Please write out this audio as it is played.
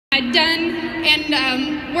I've done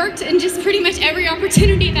and worked in just pretty much every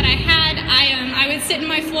opportunity that I had. I would sit in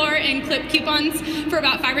my floor and clip coupons for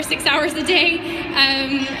about 5 or 6 hours a day.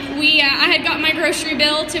 I had got my grocery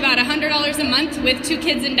bill to about $100 a month with 2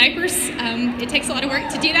 kids in diapers. It takes a lot of work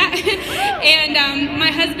to do that. And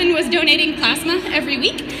my husband was donating plasma every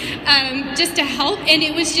week just to help, and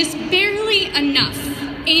it was just barely enough.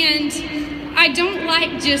 And I don't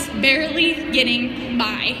like just barely getting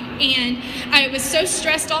by. And I was so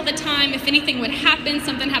stressed all the time. If anything would happen,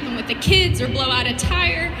 something happened with the kids or blow out a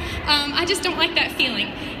tire, I just don't like that feeling.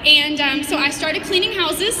 And so I started cleaning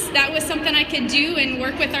houses. That was something I could do and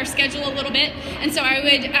work with our schedule a little bit. And so I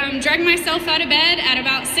would drag myself out of bed at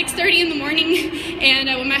about 6:30 in the morning. And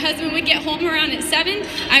when my husband would get home around at 7,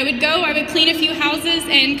 I would clean a few houses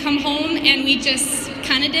and come home, and we just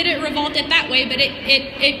kind of revolved it that way, but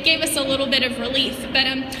it gave us a little bit of relief. But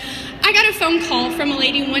I got a phone call from a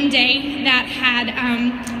lady one day that had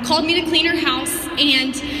called me to clean her house,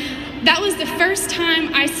 and that was the first time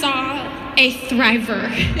I saw a thriver.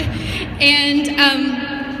 And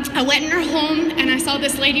I went in her home and I saw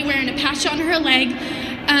this lady wearing a patch on her leg,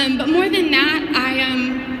 but more than that,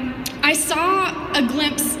 I saw a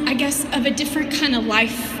glimpse, I guess, of a different kind of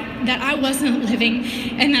life that I wasn't living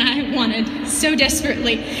and that I wanted so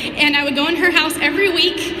desperately. And I would go in her house every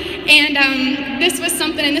week, and this was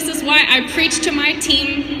something, and this is why I preach to my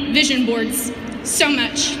team vision boards so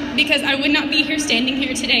much, because I would not be here standing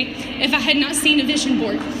here today if I had not seen a vision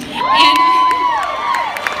board.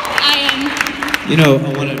 And You know,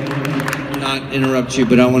 I want to not interrupt you,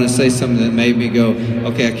 but I want to say something that made me go,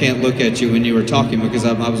 okay, I can't look at you when you were talking, because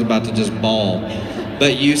I was about to just bawl.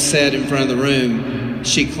 But you said in front of the room,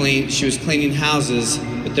 she was cleaning houses,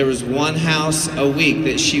 but there was one house a week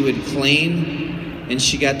that she would clean, and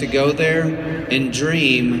she got to go there and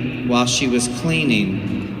dream while she was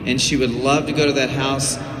cleaning. And she would love to go to that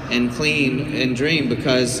house and clean and dream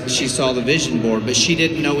because she saw the vision board, but she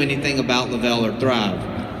didn't know anything about Le-Vel or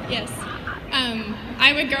Thrive. Yes.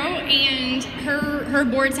 I would go, and her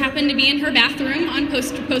boards happened to be in her bathroom on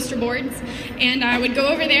poster boards, and I would go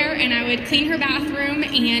over there and I would clean her bathroom,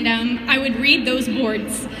 and I would read those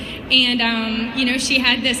boards. And, you know, she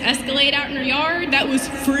had this Escalade out in her yard that was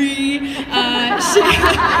free, and,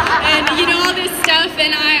 you know, all this stuff,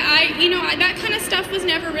 and that kind of stuff was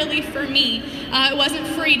never really for me. It wasn't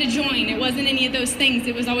free to join. It wasn't any of those things.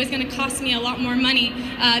 It was always going to cost me a lot more money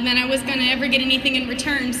than I was going to ever get anything in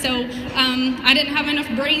return. So I didn't have enough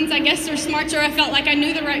brains, I guess, or smarts, or I felt like I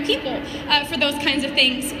knew the right people for those kinds of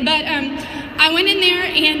things. But I went in there,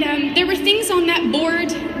 and there were things on that board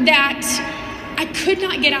that I could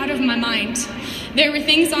not get out of my mind. There were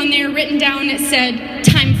things on there written down. It said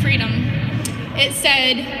time freedom. It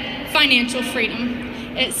said financial freedom.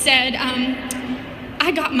 It said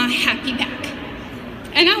I got my happy back.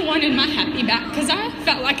 And I wanted my happy back because I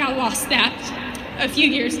felt like I lost that a few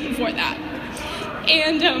years before that.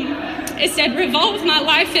 And it said revolve my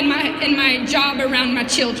life and my job around my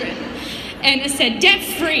children. And it said debt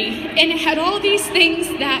free. And it had all these things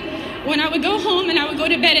that when I would go home and I would go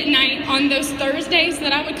to bed at night on those Thursdays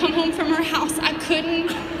that I would come home from her house, I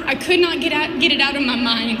could not get it out of my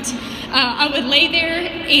mind. I would lay there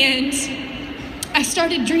and I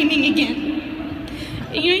started dreaming again.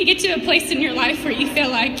 You know, you get to a place in your life where you feel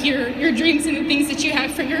like your dreams and the things that you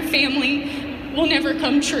have for your family will never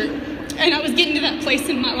come true. And I was getting to that place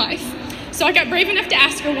in my life. So I got brave enough to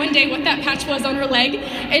ask her one day what that patch was on her leg,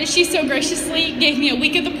 and she so graciously gave me a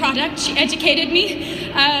week of the product. She educated me,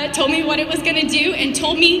 told me what it was going to do, and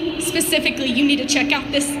told me specifically, you need to check out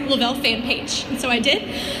this Le-Vel fan page. And so I did.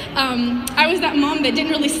 I was that mom that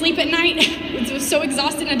didn't really sleep at night. I was so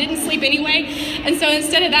exhausted, I didn't sleep anyway. And so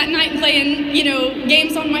instead of that night playing, you know,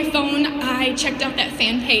 games on my phone, I checked out that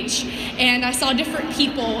fan page, and I saw different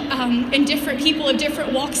people, and different people of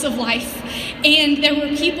different walks of life. And there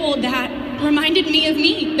were people that reminded me of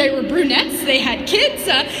me. They were brunettes, they had kids,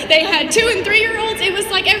 they had 2- and 3-year-olds. It was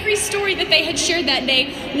like every story that they had shared that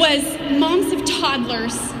day was moms of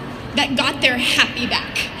toddlers that got their happy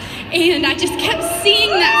back. And I just kept seeing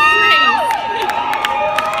that phrase.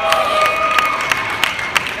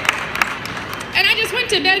 And I just went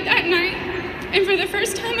to bed that night, and for the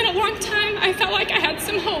first time in a long time, I felt like I had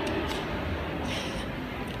some hope.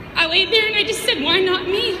 I laid there and I just said, why not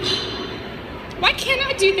me? Why can't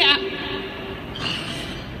I do that?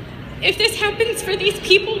 If this happens for these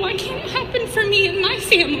people, why can't it happen for me and my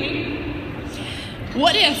family?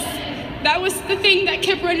 What if? That was the thing that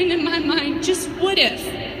kept running in my mind. Just what if?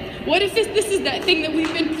 What if this is that thing that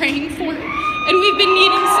we've been praying for and we've been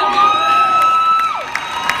needing so much?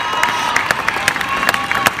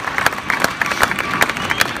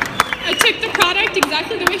 I took the product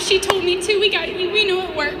exactly the way she told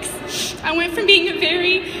I went from being a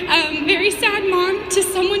very sad mom to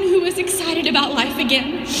someone who was excited about life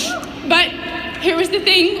again. But here was the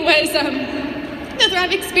thing, was the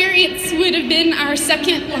Thrive experience would have been our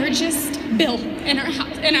second largest bill in our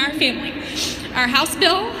house, in our family. Our house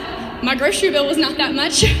bill, my grocery bill was not that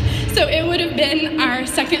much, so it would have been our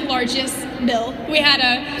second largest bill. We had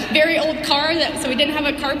a very old car, so we didn't have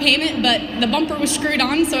a car payment, but the bumper was screwed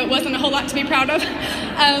on, so it wasn't a whole lot to be proud of.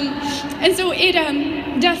 And so it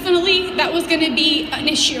definitely, that was going to be an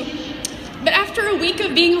issue. But after a week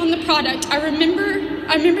of being on the product, I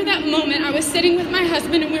remember that moment. I was sitting with my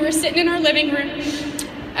husband, and we were sitting in our living room,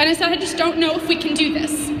 and I said, I just don't know if we can do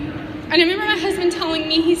this. And I remember my husband telling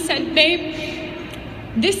me, he said, babe,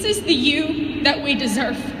 this is the you that we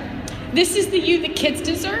deserve. This is the you the kids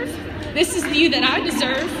deserve. This is the you that I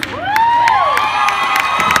deserve.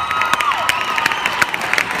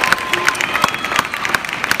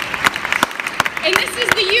 And this is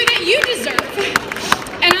the you that you deserve.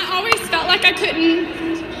 And I always felt like I couldn't,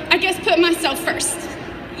 I guess, put myself first.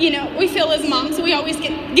 You know, we feel as moms, we always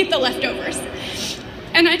get the leftovers.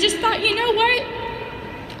 And I just thought, you know what?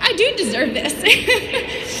 I do deserve this.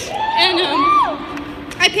 And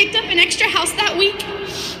I picked up an extra house that week,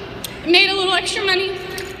 made a little extra money.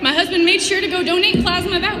 My husband made sure to go donate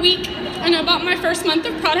plasma that week, and I bought my first month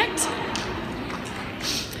of product.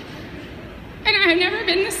 And I have never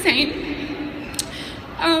been the same.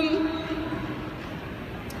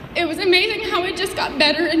 It was amazing how it just got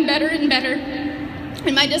better and better and better.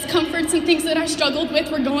 And my discomforts and things that I struggled with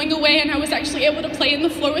were going away, and I was actually able to play in the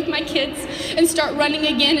floor with my kids and start running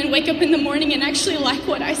again and wake up in the morning and actually like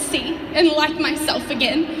what I see and like myself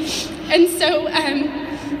again. And so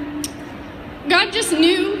God just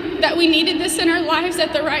knew that we needed this in our lives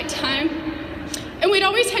at the right time. And we'd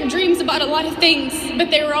always had dreams about a lot of things, but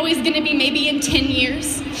they were always going to be maybe in 10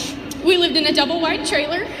 years. We lived in a double-wide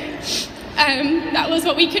trailer. That was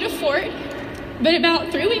what we could afford. But about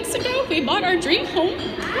 3 weeks ago, we bought our dream home. We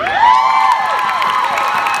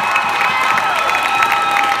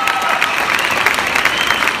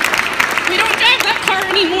don't drive that car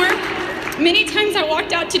anymore. Many times I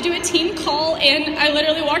walked out to do a team call, and I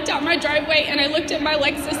literally walked out my driveway and I looked at my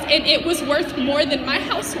Lexus, and it was worth more than my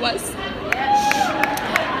house was.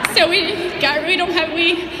 So we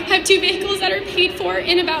have 2 vehicles that are paid for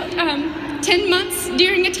in about 10 months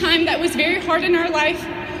during a time that was very hard in our life.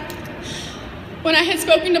 When I had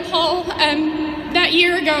spoken to Paul that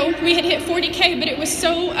year ago, we had hit 40K, but it was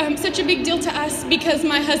such a big deal to us because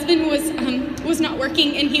my husband was not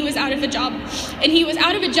working, and he was out of a job. And he was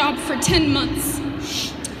out of a job for 10 months.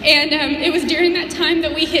 And it was during that time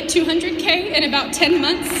that we hit 200K in about 10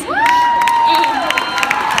 months.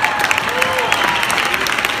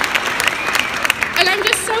 And I'm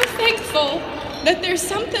just so thankful that there's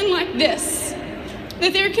something like this,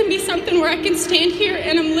 that there can be something where I can stand here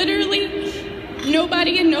and I'm literally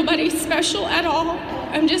nobody and nobody special at all.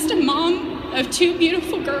 I'm just a mom of 2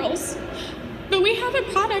 beautiful girls. But we have a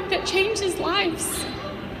product that changes lives.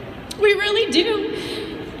 We really do.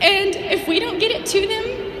 And if we don't get it to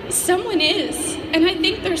them, someone is. And I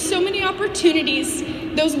think there's so many opportunities,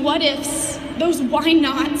 those what ifs, those why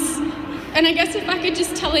nots. And I guess if I could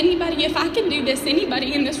just tell anybody, if I can do this,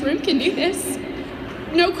 anybody in this room can do this.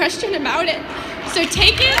 No question about it. So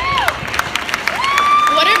take it.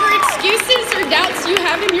 Whatever excuses or doubts you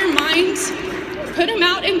have in your mind, put them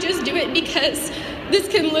out and just do it, because this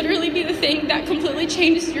can literally be the thing that completely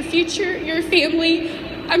changes your future, your family.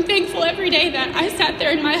 I'm thankful every day that I sat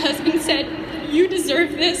there and my husband said, you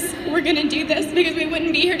deserve this, we're gonna do this, because we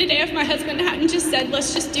wouldn't be here today if my husband hadn't just said,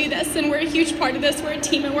 let's just do this. And we're a huge part of this, we're a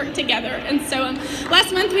team and work together. And so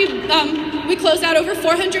last month we closed out over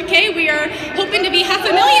 400K. We are hoping to be $500,000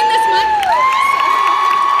 this month.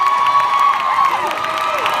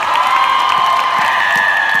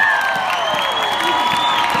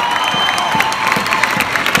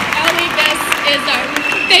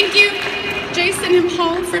 Thank you, Jason and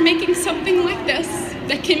Paul, for making something like this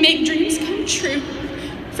that can make dreams come true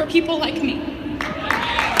for people like me.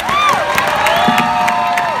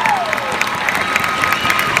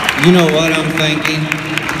 You know what I'm thinking?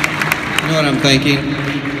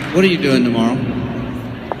 What are you doing tomorrow?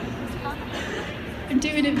 I'm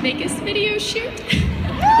doing a Vegas video shoot.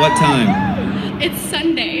 What time? It's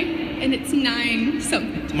Sunday, and it's 9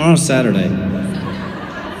 something. Tomorrow's Saturday.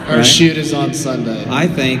 Our shoot is on Sunday. I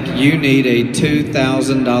think you need a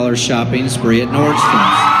 $2,000 shopping spree at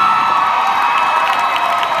Nordstrom's.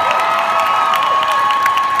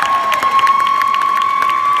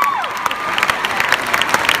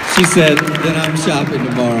 She said, then I'm shopping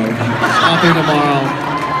tomorrow. Shopping tomorrow.